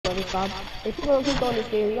brother, stop. If you gonna keep going this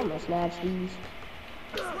series, I'm gonna snatch these.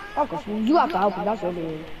 I'm confused. You have to help him, that's what it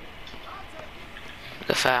is.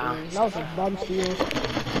 The foul. That was a bum steal.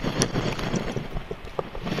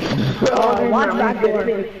 Watch back door.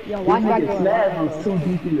 Yo, watch back door. Was too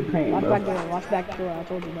deep in the paint, Watch bro. back door. Watch back door. I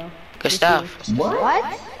told you, bro. Good stuff.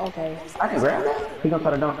 What? Okay. I can grab that? He gonna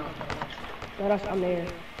try to dunk. No, that's, I'm there.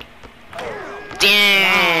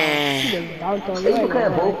 Damn. It's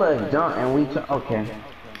because both of us dunk and we okay.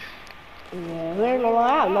 Yeah, we ain't gonna lie.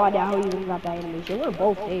 I have no idea how you even got that animation. We're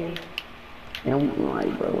both there. And we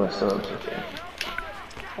like, bro, what's up?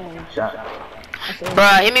 Shot.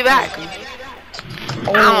 Bruh, hit me back.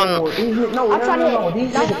 Oh, these no, I'm trying to no, hit.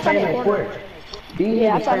 these I'm niggas trying to playing hit court. These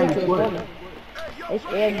Yeah, I'm niggas trying to hit playing to the court. corner. It's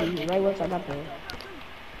Andy, right once I got there.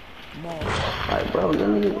 Ball. Like, bro, let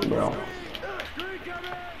me, bro.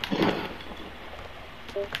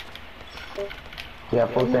 Yeah,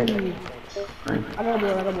 4 seconds. I got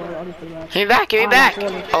board, I'll just do that. Hit me back, hit me back.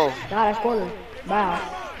 Oh, Nah, that's corner. Wow.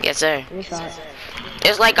 yes sir. Good shot.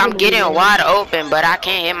 It's like I'm getting wide open, but I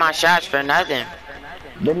can't hit my shots for nothing.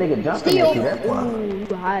 That nigga jumping at you, that's why. Ooh, you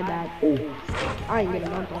can hide that. Ooh. I ain't getting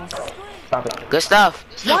dunked on. Stop it. Good stuff.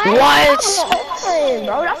 What? Open,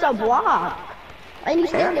 bro, that's a block. I ain't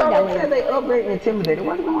even Hey, I standing thought that they said way. they upgrade and intimidated.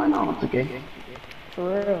 What's going on? It's okay.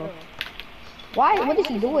 For real. Why? What is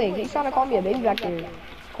he doing? He's trying to call me a baby back there.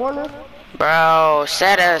 Corner? Bro,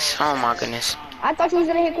 set us. Oh my goodness. I thought he was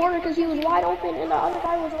gonna hit corner because he was wide open and the other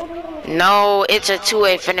guy was open. No, it's a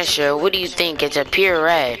two-way finisher. What do you think? It's a pure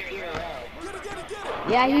red.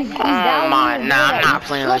 Yeah, he's Oh down. my, nah, I'm not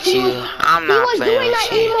playing with you. I'm not playing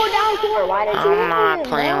with you. Emo down court. Why did you I'm not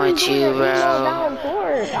playing with you, bro. Down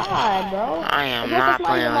court. God, bro. I am not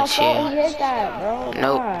playing with He you. hit that, bro.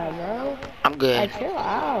 Nope. God, bro. I'm good. Like, chill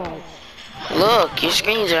out. Look, your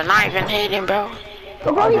screens are not even hitting, bro.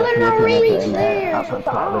 Bro, he let her reach there. I'll With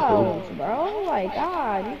the outs, bro. Like,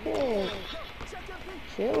 God, you can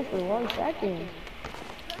chill for 1 second.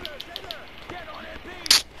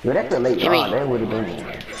 Yo, that's a late Hit me. shot. That would have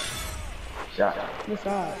been shot. Good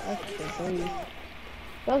shot. That's good, please.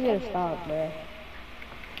 Don't get a stop, bro.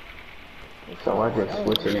 So I just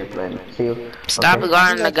switch it and play. See? Stop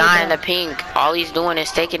guarding the guy in the pink. All he's doing is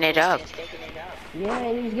taking it up. Yeah,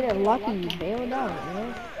 and he's getting lucky. Bailed out,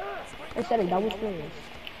 man. Instead of double screens.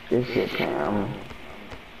 This shit, Cam.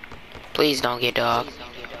 Please don't get dog.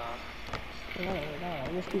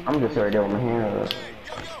 I'm just right there with my hand up.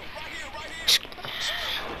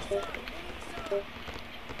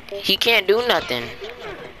 He can't do nothing.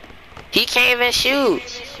 He can't even shoot.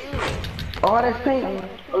 Oh, that's pink.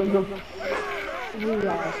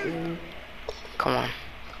 Come on.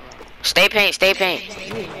 Stay paint, stay paint.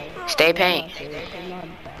 Stay paint.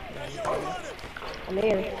 I'm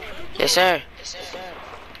here. Yes, sir.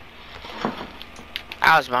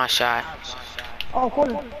 That was my shot. Oh,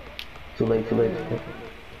 corner. Too late, too late.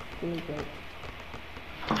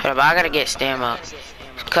 Hold up, I gotta get stem up.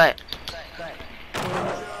 Cut.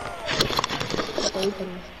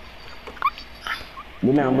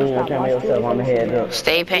 You know I'm bringing your camera yourself on the head up.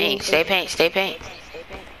 Stay paint, stay paint, stay paint.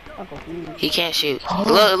 He can't shoot.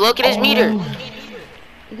 Look at his meter.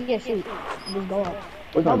 He can't shoot. Just go up.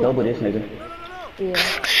 We're gonna double this nigga. Yeah.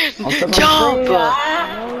 Jump!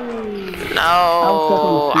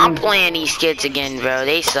 No, I'm playing these kids again, bro.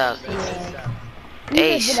 They suck.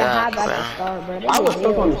 They suck, bro. I was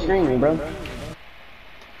stuck on the screen, bro.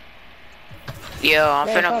 Yo, I'm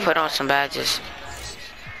finna put on some badges.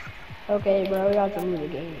 Okay, bro, we got to move the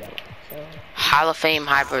game though. So Hall of Fame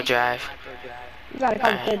hyperdrive. you gotta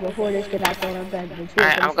come quick before this get out there on bed.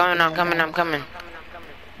 Alright, I'm coming, I'm coming, I'm coming.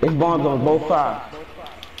 It's bombs on both sides.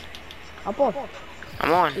 Up on.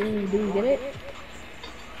 I'm on. Do you get it?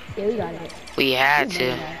 Yeah, we got it. We had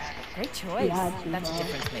to. Great choice. That's a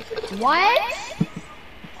difference maker. What?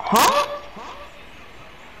 Huh?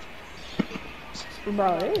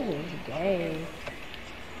 Bro, this is gay.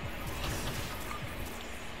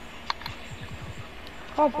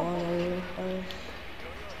 Come on,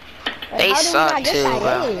 They suck too,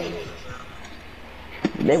 bro.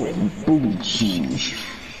 They was booty cheese.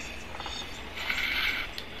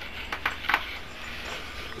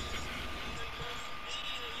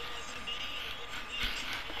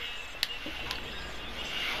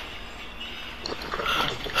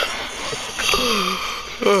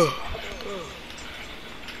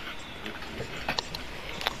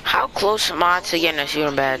 How close am I to getting a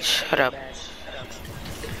shooting badge? Shut up.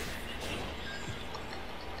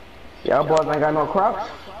 Y'all boys ain't got no Crocs?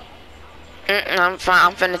 I'm fine.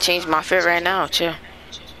 I'm finna change my fit right now. Chill.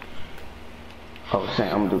 Oh,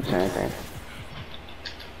 shit, I'm gonna do the same thing.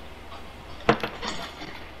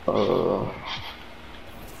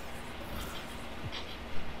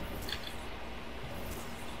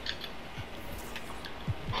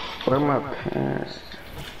 Where my pants?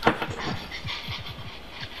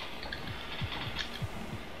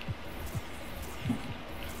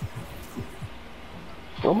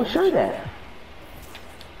 Where my shirt at?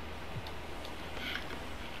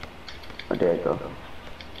 Oh, there it go.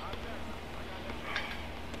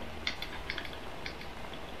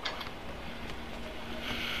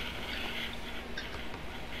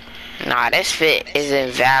 Nah, this fit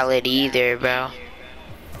isn't valid either, bro.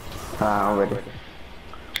 I'm ready.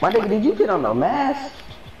 My nigga, did you get on the mask?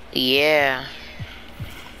 Yeah.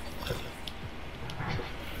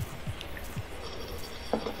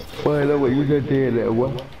 Well, look what you just did there,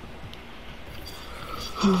 what?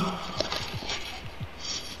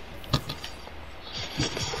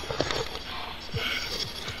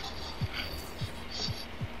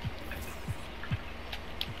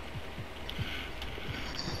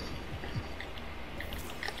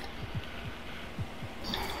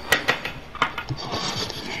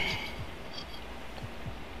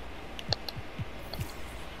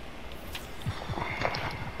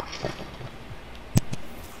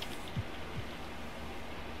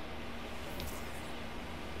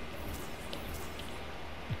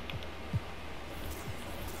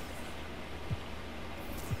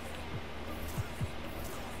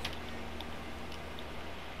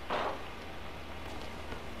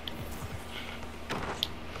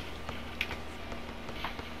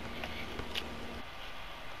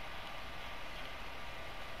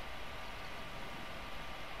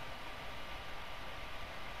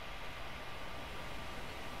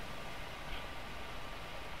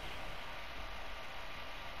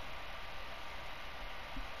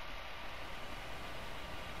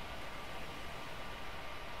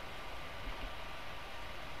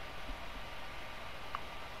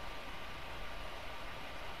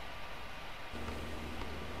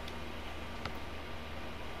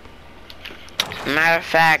 Matter of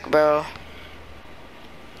fact, bro.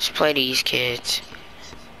 Let's play these kids.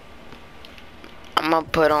 I'm gonna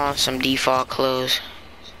put on some default clothes.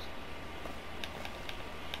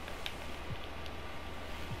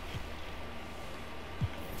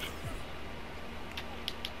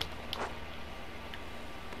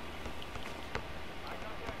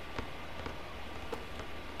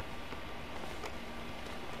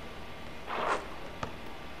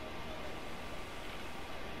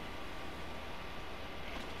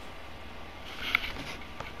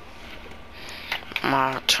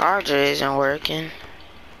 My charger isn't working.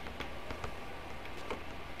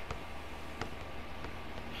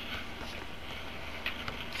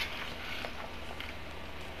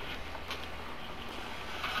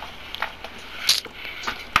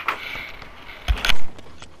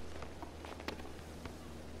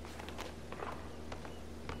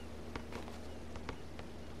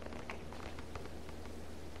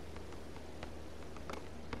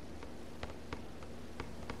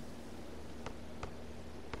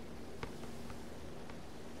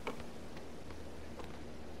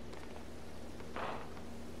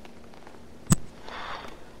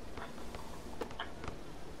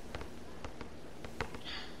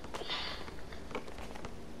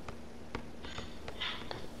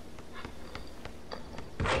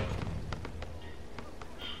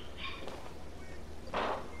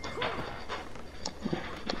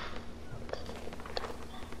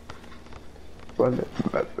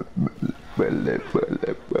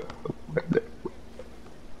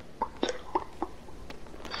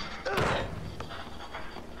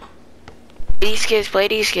 These kids, play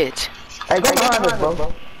these kids. Hey, go behind us,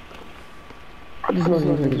 bro. I just know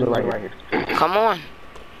these niggas are right here. Come on.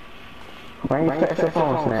 Why ain't you pass your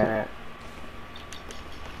phone, Snap?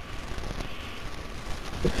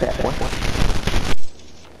 The fat one.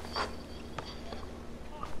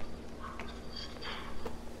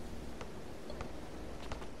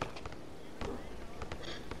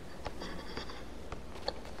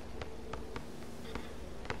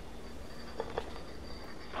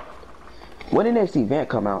 When did next event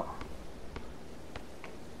come out?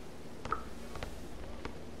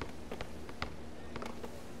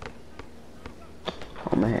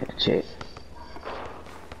 I'm gonna have to check.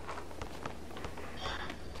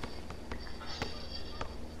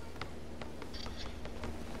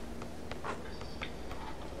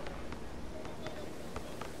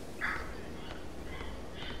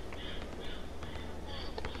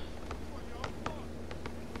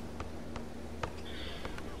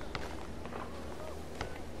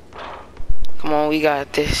 Come on, we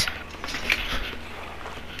got this.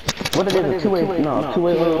 What is it? A two-way? No,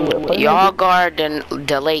 two-way. Y'all guard the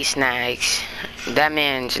delay snags. That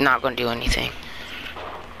man's not gonna do anything.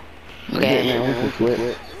 Okay. Yeah, man, we can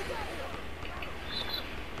switch.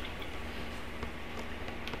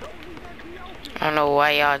 I don't know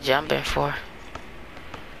why y'all jumping for.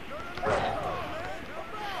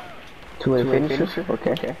 Two-way finisher?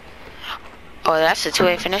 Okay. Oh, that's a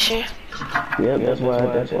two-way finisher? Yep, that's why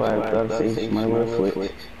I gotta say my little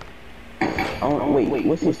switch. Oh, wait,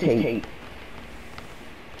 what's his take?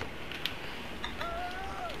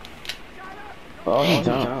 Oh, he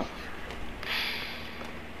jumped.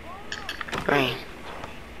 Green.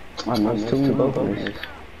 I missed two both misses.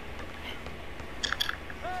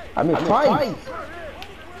 I missed twice!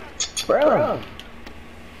 Bro!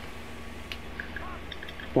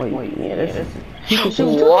 Wait, yeah, that's...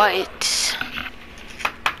 What?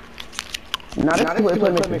 Not a two-way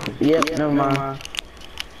playmaker. Yep, never mind.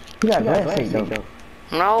 He got glass take though.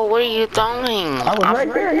 No, what are you doing? I was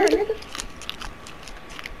right there, nigga.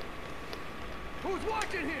 Who's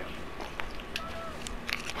watching here?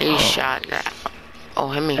 He shot that. Oh,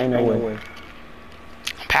 hit me. Ain't no way.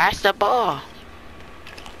 Pass the ball.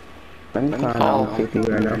 Let me find out 50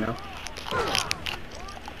 right now.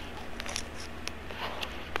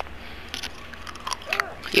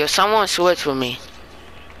 Yo, someone switch with me.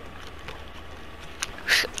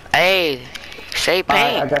 Hey, say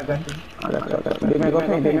paint. I got that. Big man, go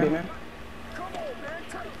paint, big man.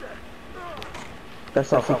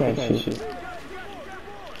 That's off, he can't shoot.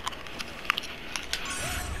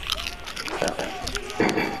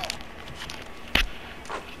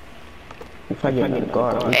 If I get another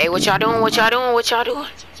guard. Hey, what y'all doing? What y'all doing? What y'all doing?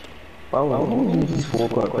 Oh, you just full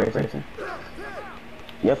court crazy.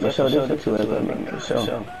 Yeah, for sure, this is 2-way for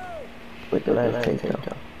sure. With the last take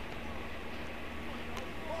though.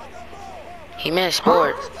 He missed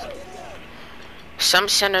board. Some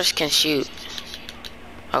centers can shoot.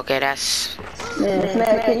 Okay, that's... Man,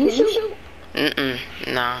 Snap, can you shoot?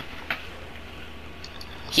 Nah.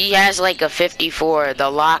 He has like a 54. The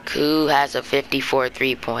Laku has a 54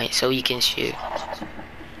 3-point, so he can shoot.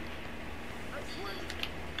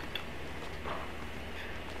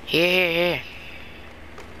 Here.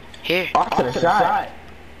 Off to the shot.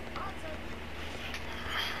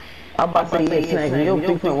 I'm about to say, Snag, your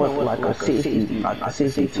 3-point was like a 60, like a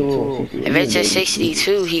 62 or 60. If it's a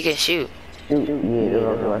 62, he can shoot. Yeah,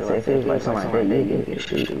 that's what I say. If it was like something like that, you can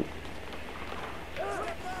shoot.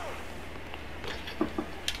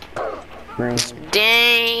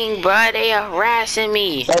 Dang, bro, they harassing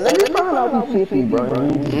me. Hey, let me find out who's 50, bro.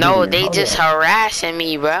 No, they just harassing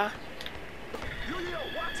me, bro.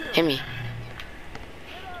 Hit me.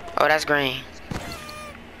 Oh, that's green.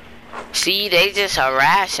 See, they just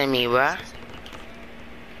harassing me, bro.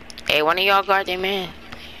 Hey, one of y'all guard their man.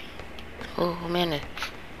 Oh, man.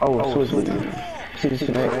 Oh, switch with me.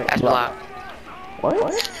 That's blocked.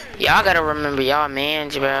 What? Y'all gotta remember y'all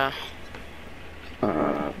mans, bro.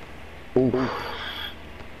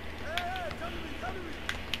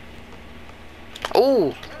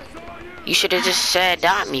 Ooh. You should have just said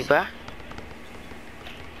dot me, bro.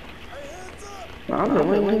 I'm just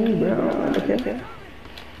waiting you, bro. Okay.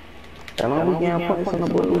 As long as we getting points on the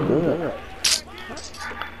board, we good.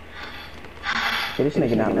 Hey, this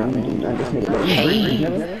nigga not this nigga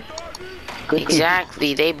breathe.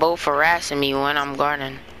 Exactly, they both harassing me when I'm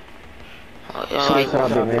guarding. Like,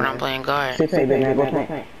 when I'm playing guard.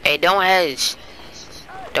 Hey, don't hedge.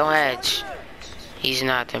 Don't hedge. He's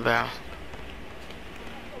nothing, bro.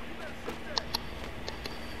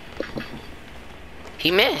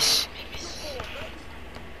 He missed.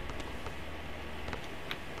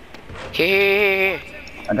 Here.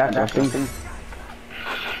 I got that thing.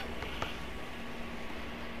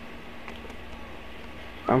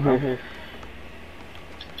 I'm here.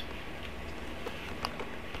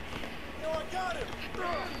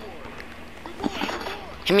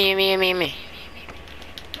 Hit me.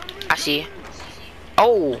 I see you.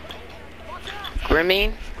 Oh.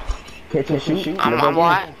 Remain. I'm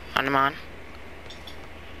what? I'm on.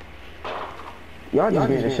 Y'all just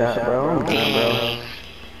getting a shot, bro. Dang.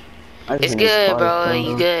 It's good, bro.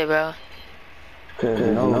 You good, bro.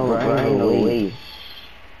 No way.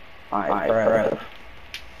 Alright, bro.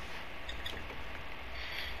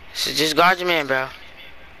 So just guard your man, bro.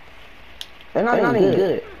 They're not even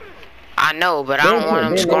good. I know, but I don't want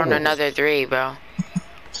him scoring another 3, bro.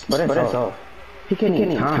 But that's all. He can't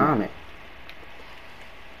even time it.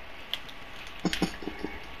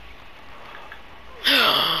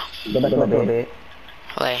 Go back a little bit.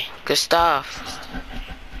 Play. Good stuff.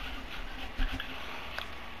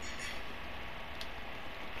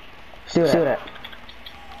 See that?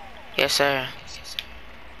 Yes, sir.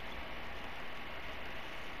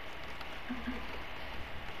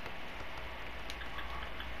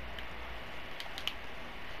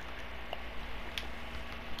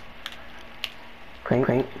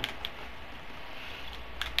 Crank.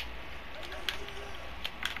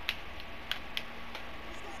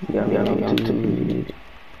 Yeah.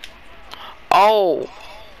 Oh!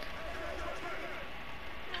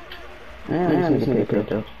 Man, just need to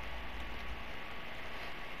though.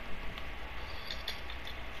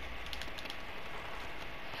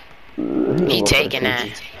 He taking that.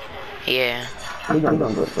 Yeah. He gonna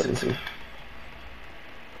go for this.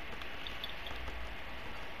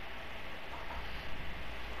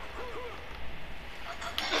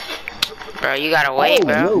 Bro, you gotta wait,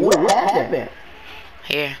 bro. No, what happened?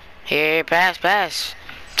 Here, pass.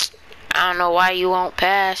 I don't know why you won't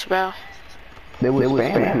pass, bro. They was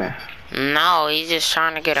spamming. No, he's just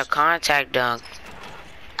trying to get a contact dunk.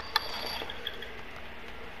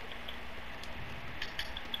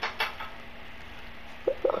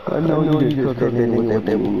 I know you just cooked that nigga with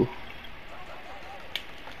that move.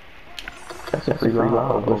 That's a free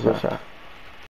roll. Go for a shot.